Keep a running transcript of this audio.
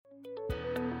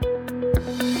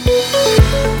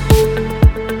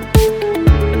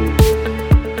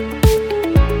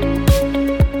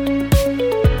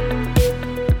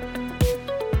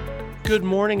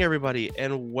morning, everybody,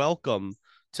 and welcome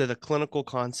to the Clinical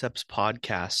Concepts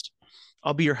Podcast.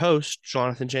 I'll be your host,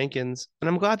 Jonathan Jenkins, and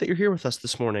I'm glad that you're here with us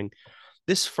this morning.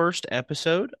 This first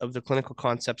episode of the Clinical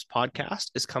Concepts Podcast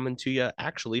is coming to you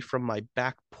actually from my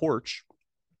back porch.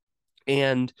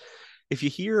 And if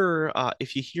you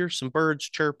hear some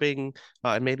birds chirping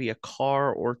and maybe a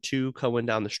car or two going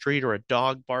down the street or a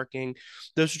dog barking,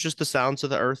 those are just the sounds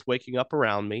of the earth waking up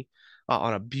around me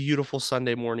on a beautiful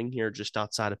Sunday morning here just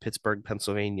outside of Pittsburgh,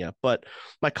 Pennsylvania. But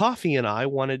my coffee and I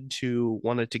wanted to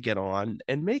get on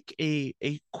and make a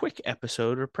quick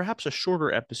episode, or perhaps a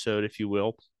shorter episode, if you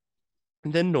will,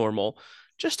 than normal,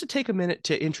 just to take a minute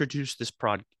to introduce this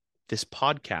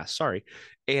podcast, sorry,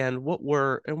 and what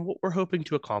we're hoping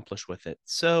to accomplish with it.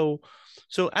 So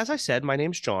as I said, my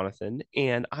name's Jonathan,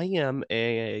 and I am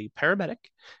a paramedic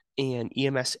and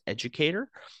EMS educator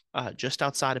just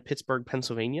outside of Pittsburgh,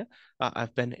 Pennsylvania.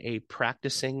 I've been a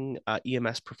practicing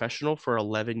EMS professional for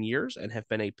 11 years and have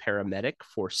been a paramedic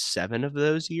for 7 of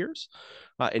those years,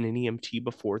 and an EMT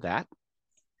before that.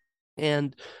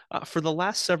 And for the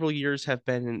last several years have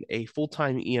been a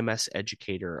full-time EMS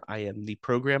educator. I am the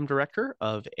program director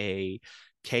of a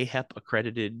KHEP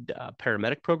accredited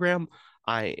paramedic program.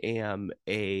 I am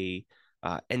a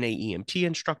NAEMT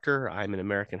instructor. I'm an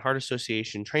American Heart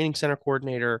Association Training Center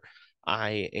coordinator.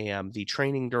 I am the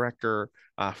training director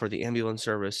for the ambulance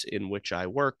service in which I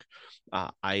work.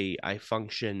 I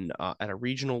function at a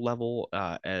regional level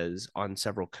as on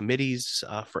several committees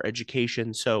for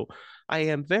education. So I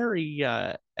am very,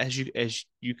 as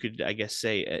you could, I guess,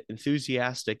 say,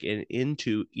 enthusiastic and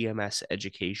into EMS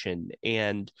education.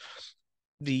 And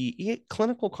the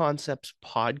Clinical Concepts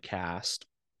podcast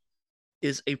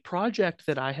is a project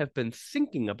that I have been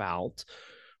thinking about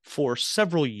for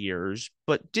several years,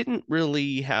 but didn't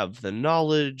really have the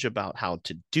knowledge about how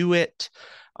to do it.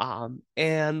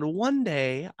 And one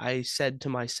day I said to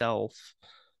myself,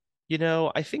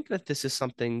 I think that this is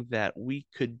something that we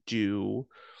could do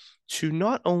to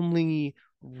not only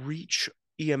reach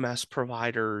EMS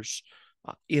providers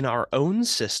in our own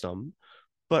system,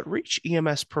 but reach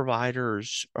EMS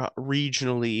providers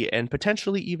regionally and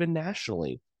potentially even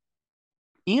nationally.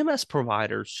 EMS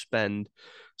providers spend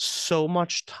so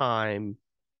much time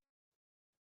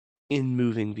in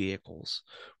moving vehicles,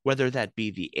 whether that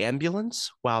be the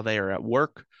ambulance while they are at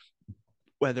work,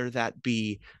 whether that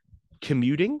be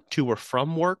commuting to or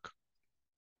from work,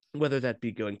 whether that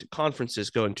be going to conferences,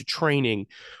 going to training,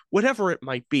 whatever it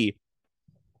might be.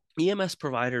 EMS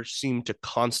providers seem to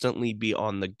constantly be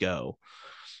on the go.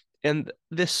 And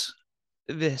this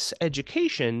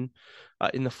education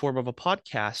in the form of a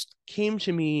podcast came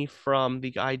to me from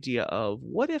the idea of,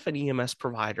 what if an EMS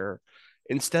provider,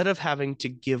 instead of having to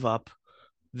give up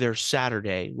their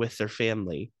Saturday with their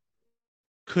family,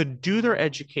 could do their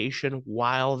education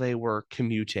while they were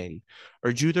commuting,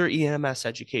 or do their EMS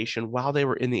education while they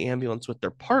were in the ambulance with their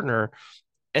partner,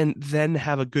 and then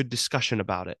have a good discussion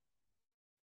about it.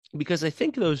 Because I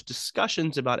think those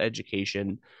discussions about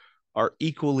education are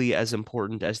equally as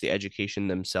important as the education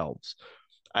themselves.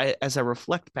 As I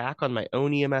reflect back on my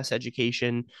own EMS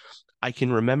education, I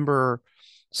can remember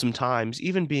sometimes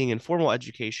even being in formal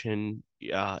education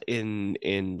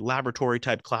in laboratory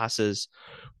type classes,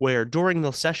 where during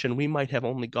the session we might have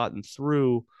only gotten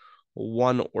through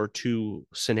one or two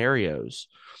scenarios,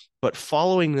 but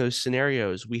following those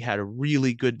scenarios we had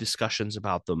really good discussions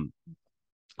about them,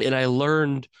 and I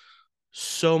learned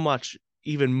so much,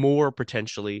 even more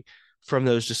potentially, from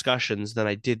those discussions than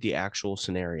I did the actual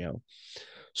scenario.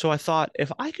 So I thought,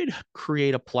 if I could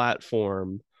create a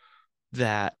platform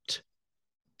that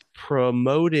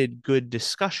promoted good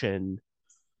discussion,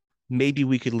 maybe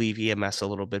we could leave EMS a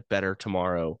little bit better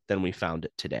tomorrow than we found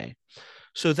it today.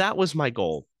 So that was my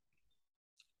goal.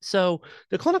 So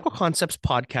the Clinical Concepts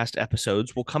podcast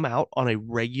episodes will come out on a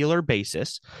regular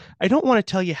basis. I don't want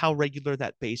to tell you how regular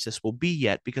that basis will be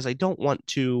yet, because I don't want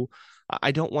to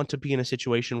be in a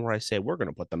situation where I say we're going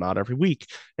to put them out every week,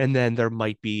 and then there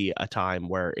might be a time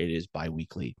where it is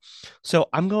bi-weekly. So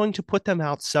I'm going to put them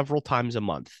out several times a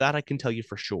month. That I can tell you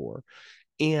for sure.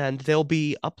 And they'll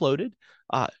be uploaded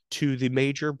to the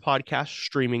major podcast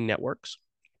streaming networks.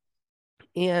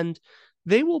 And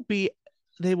they will be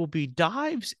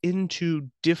dives into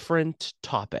different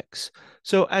topics.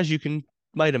 So as you can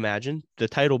might imagine, the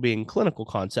title being Clinical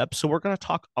Concepts, so we're going to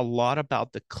talk a lot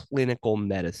about the clinical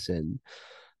medicine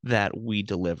that we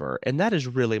deliver, and that is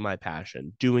really my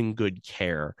passion, doing good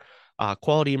care.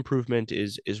 Quality improvement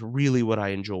is really what I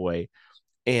enjoy,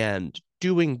 and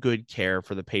doing good care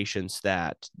for the patients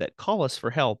that call us for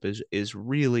help is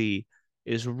really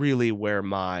where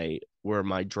my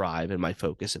drive and my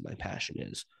focus and my passion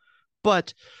is.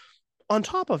 But On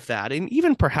top of that, and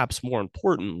even perhaps more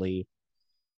importantly,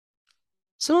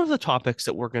 some of the topics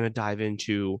that we're going to dive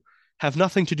into have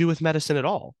nothing to do with medicine at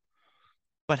all,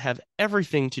 but have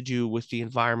everything to do with the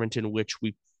environment in which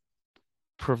we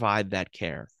provide that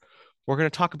care. We're going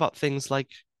to talk about things like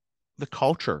the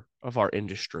culture of our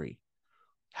industry.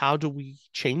 How do we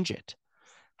change it?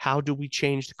 How do we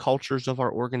change the cultures of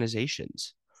our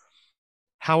organizations?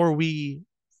 How are we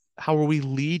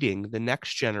leading the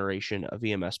next generation of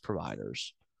EMS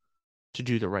providers to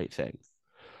do the right thing?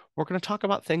 We're going to talk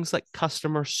about things like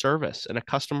customer service and a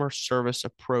customer service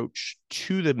approach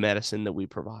to the medicine that we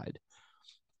provide.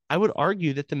 I would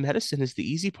argue that the medicine is the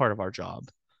easy part of our job,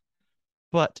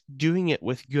 but doing it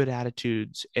with good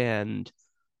attitudes and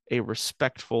a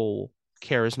respectful,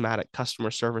 charismatic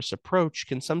customer service approach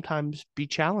can sometimes be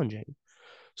challenging.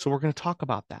 So we're going to talk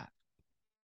about that.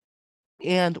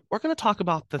 And we're going to talk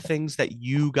about the things that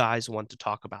you guys want to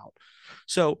talk about.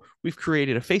 So we've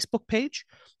created a Facebook page.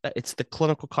 It's the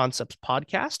Clinical Concepts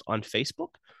Podcast on Facebook.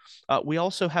 We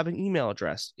also have an email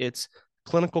address. It's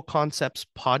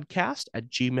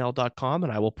clinicalconceptspodcast@gmail.com.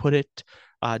 And I will put it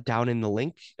down in the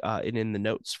link and in the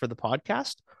notes for the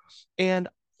podcast. And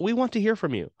we want to hear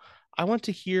from you. I want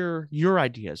to hear your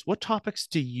ideas. What topics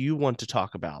do you want to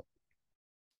talk about?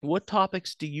 What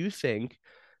topics do you think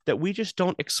that we just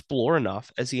don't explore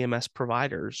enough as EMS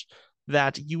providers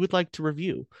that you would like to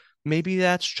review? Maybe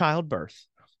that's childbirth.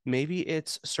 Maybe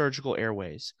it's surgical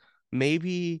airways.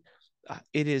 Maybe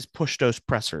it is push dose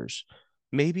pressors.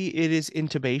 Maybe it is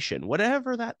intubation.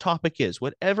 Whatever that topic is,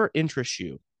 whatever interests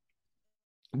you,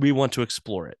 we want to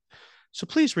explore it. So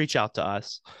please reach out to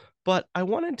us. But I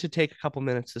wanted to take a couple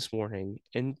minutes this morning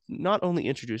and not only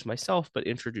introduce myself, but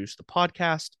introduce the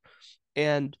podcast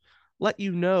and let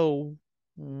you know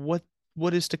what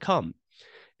is to come.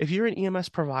 If you're an EMS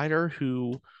provider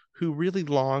who really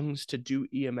longs to do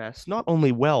EMS not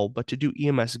only well, but to do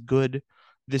EMS good,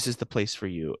 this is the place for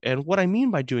you. And what I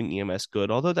mean by doing EMS good,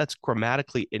 although that's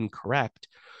grammatically incorrect,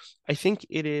 I think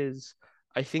it is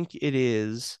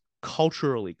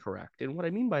culturally correct. And what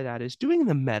I mean by that is doing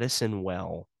the medicine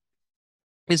well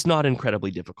is not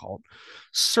incredibly difficult.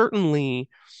 Certainly,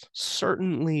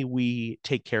 we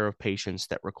take care of patients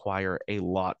that require a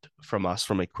lot from us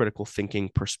from a critical thinking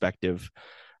perspective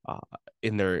uh,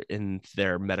 in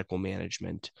their medical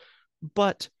management.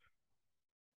 But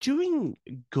doing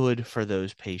good for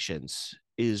those patients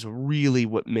is really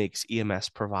what makes EMS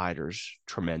providers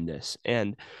tremendous.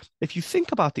 And if you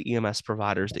think about the EMS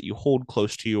providers that you hold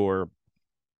close to your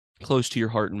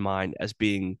heart and mind as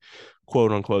being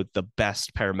quote unquote the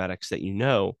best paramedics that you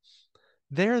know,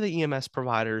 they're the EMS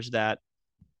providers that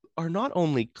are not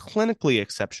only clinically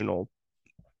exceptional,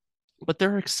 but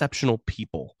they're exceptional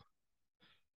people.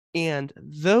 And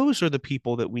those are the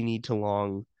people that we need to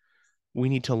long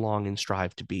and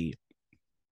strive to be.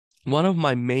 One of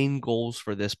my main goals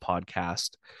for this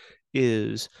podcast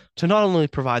is to not only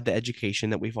provide the education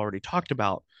that we've already talked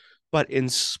about, but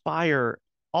inspire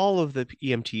all of the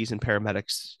EMTs and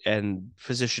paramedics and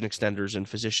physician extenders and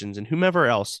physicians and whomever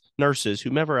else, nurses,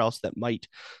 whomever else that might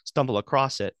stumble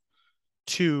across it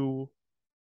to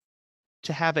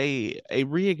have a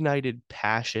reignited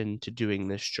passion to doing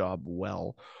this job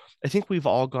well. I think we've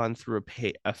all gone through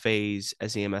a phase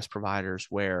as EMS providers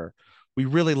where we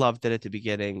really loved it at the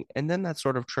beginning, and then that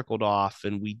sort of trickled off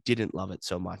and we didn't love it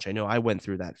so much. I know I went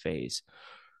through that phase.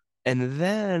 And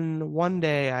then one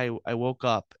day I woke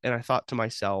up and I thought to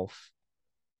myself,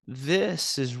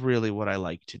 this is really what I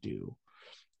like to do.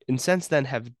 And since then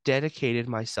have dedicated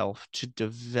myself to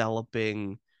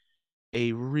developing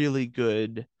a really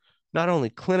good, not only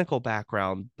clinical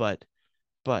background, but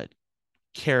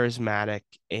charismatic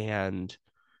and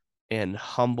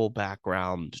humble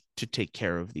background to take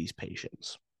care of these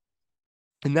patients.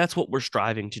 And that's what we're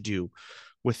striving to do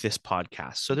with this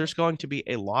podcast. So there's going to be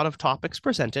a lot of topics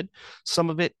presented.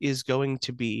 Some of it is going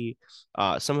to be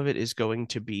a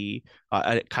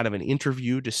kind of an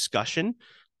interview discussion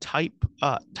type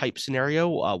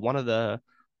scenario. One of the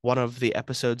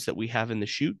episodes that we have in the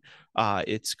shoot,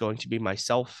 it's going to be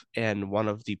myself and one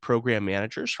of the program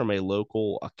managers from a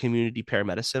local community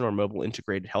paramedicine or mobile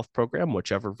integrated health program,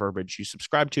 whichever verbiage you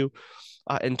subscribe to,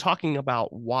 and talking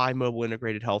about why mobile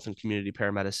integrated health and community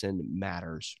paramedicine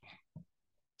matters.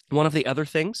 One of the other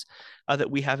things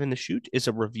that we have in the shoot is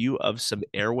a review of some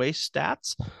airway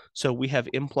stats. So we have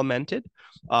implemented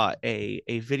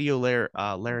a video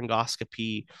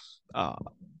laryngoscopy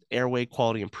airway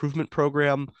quality improvement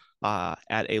program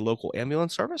at a local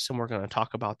ambulance service. And we're going to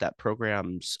talk about that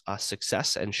program's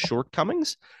success and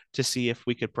shortcomings to see if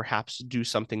we could perhaps do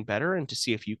something better and to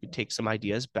see if you could take some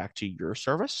ideas back to your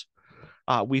service.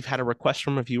 We've had a request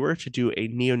from a viewer to do a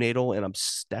neonatal and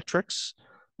obstetrics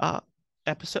uh,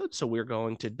 episode, so we're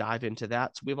going to dive into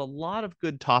that. So we have a lot of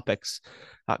good topics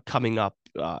coming up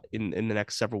in the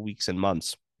next several weeks and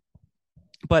months.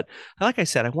 But like I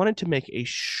said, I wanted to make a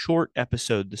short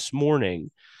episode this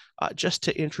morning just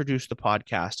to introduce the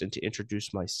podcast and to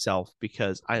introduce myself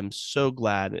because I am so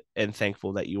glad and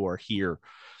thankful that you are here.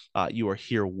 You are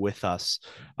here with us,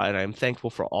 and I'm thankful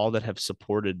for all that have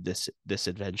supported this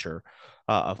adventure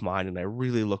of mine, and I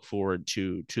really look forward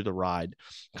to the ride.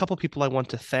 A couple people I want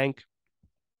to thank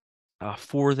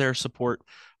for their support.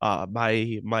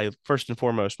 My first and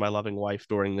foremost, my loving wife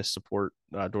during this support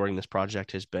during this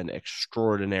project has been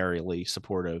extraordinarily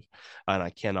supportive, and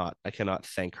I cannot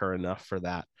thank her enough for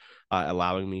that.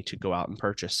 Allowing me to go out and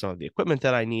purchase some of the equipment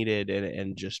that I needed,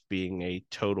 and just being a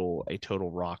total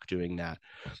rock doing that.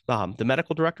 The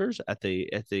medical directors at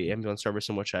the ambulance service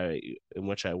in which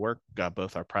I work,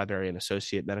 both our primary and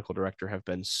associate medical director, have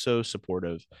been so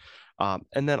supportive.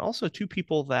 And then also two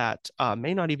people that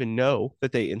may not even know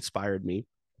that they inspired me.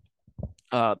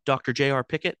 Dr. J.R.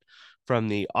 Pickett from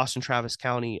the Austin Travis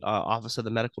County Office of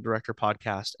the Medical Director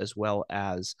podcast, as well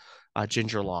as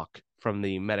Ginger Locke from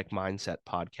the Medic Mindset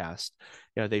podcast.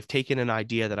 They've taken an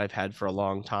idea that I've had for a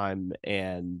long time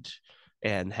and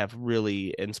have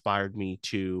really inspired me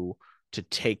to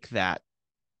take that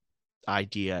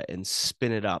idea and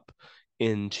spin it up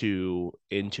into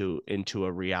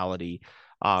a reality.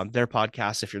 Their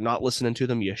podcasts, if you're not listening to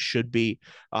them, you should be.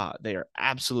 They are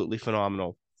absolutely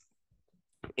phenomenal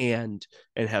and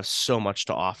have so much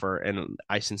to offer. And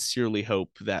I sincerely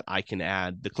hope that I can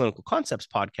add the Clinical Concepts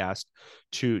podcast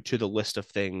to the list of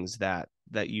things that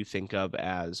you think of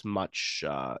as much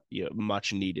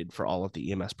needed for all of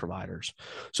the EMS providers.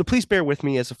 So please bear with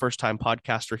me as a first time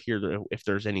podcaster here if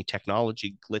there's any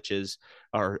technology glitches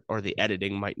or the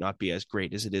editing might not be as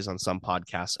great as it is on some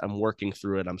podcasts. I'm working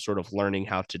through it. I'm sort of learning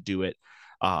how to do it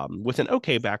with an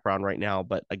okay background right now,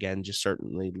 but again, just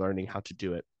certainly learning how to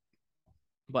do it.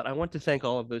 But I want to thank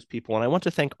all of those people, and I want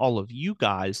to thank all of you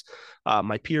guys,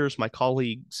 my peers, my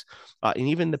colleagues, and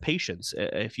even the patients,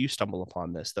 if you stumble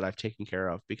upon this, that I've taken care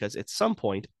of. Because at some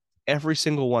point, every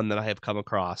single one that I have come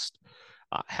across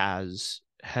has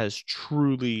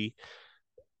truly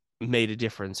made a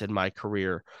difference in my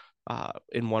career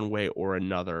in one way or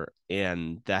another,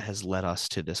 and that has led us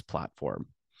to this platform.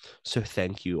 So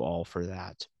thank you all for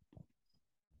that.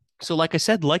 So, like I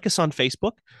said, like us on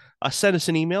Facebook, send us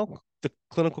an email, the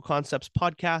Clinical Concepts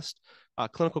Podcast,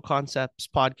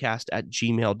 clinicalconceptspodcast at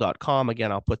gmail.com.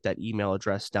 Again, I'll put that email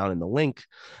address down in the link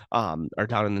or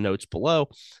down in the notes below.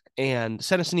 And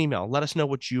send us an email. Let us know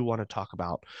what you want to talk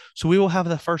about. So, we will have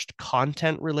the first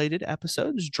content related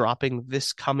episodes dropping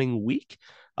this coming week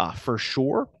for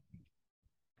sure.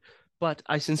 But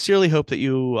I sincerely hope that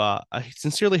you'll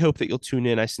tune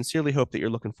in. I sincerely hope that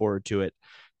you're looking forward to it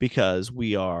because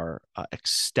we are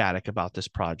ecstatic about this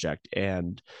project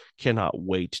and cannot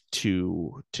wait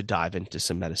to dive into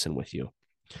some medicine with you.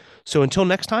 So until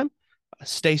next time,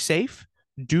 stay safe,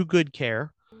 do good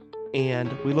care,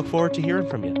 and we look forward to hearing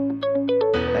from you.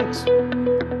 Thanks.